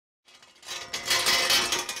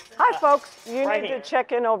Hi, folks. You Right need here. to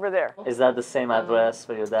check in over there. Is that the same address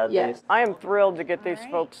for your dad? Yes. Dave? I am thrilled to get these All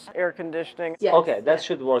right. folks air conditioning. Yes. Okay, that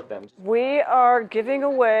should work then. We are giving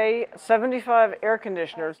away 75 air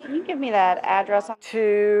conditioners Can you give me that address?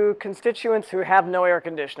 to constituents who have no air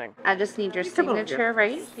conditioning. I just need your signature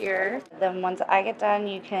right here. Then once I get done,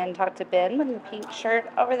 you can talk to Ben with the pink shirt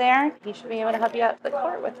over there. He should be able to help you out at the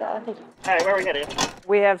court with that. All right, where are we headed?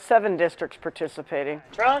 We have 7 districts participating.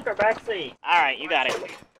 Trunk or back seat? All right, you got it.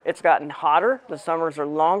 It's gotten hotter. The summers are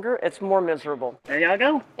longer. It's more miserable. There y'all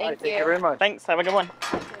go. Thank you. very much. Thanks. Have a good one.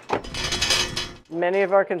 Many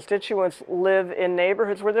of our constituents live in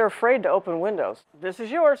neighborhoods where they're afraid to open windows. This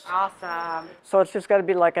is yours. Awesome. So it's just got to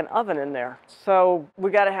be like an oven in there. So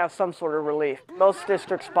we got to have some sort of relief. Most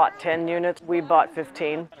districts bought 10 units. We bought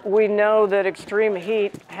 15. We know that extreme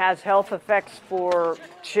heat has health effects for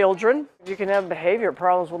children. You can have behavior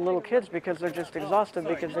problems with little kids because they're just exhausted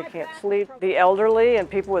because they can't sleep. The elderly and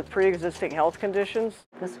people with pre-existing health conditions.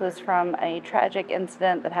 This was from a tragic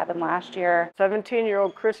incident that happened last year.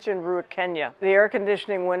 17-year-old Christian Rua, Kenya. The air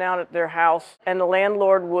conditioning went out at their house and the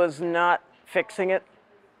landlord was not fixing it.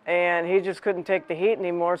 And he just couldn't take the heat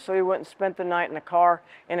anymore, so he went and spent the night in a car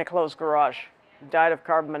in a closed garage. Died of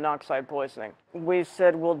carbon monoxide poisoning. We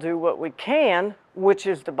said we'll do what we can, which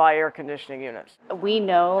is to buy air conditioning units. We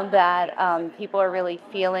know that people are really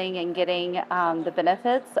feeling and getting the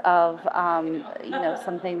benefits of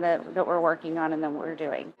something that we're working on and that we're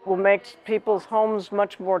doing. We'll make people's homes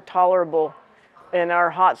much more tolerable in our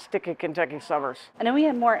hot, sticky Kentucky summers. I know we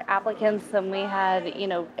had more applicants than we had,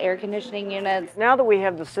 air conditioning units. Now that we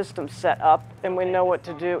have the system set up and we know what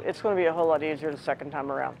to do, it's going to be a whole lot easier the second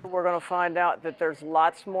time around. We're going to find out that there's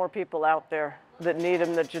lots more people out there that need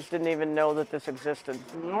them that just didn't even know that this existed.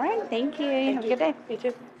 All right, thank you. Have a good day. You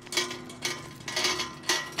too.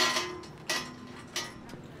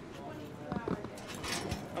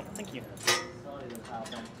 Oh, thank you.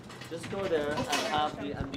 Just go there and have the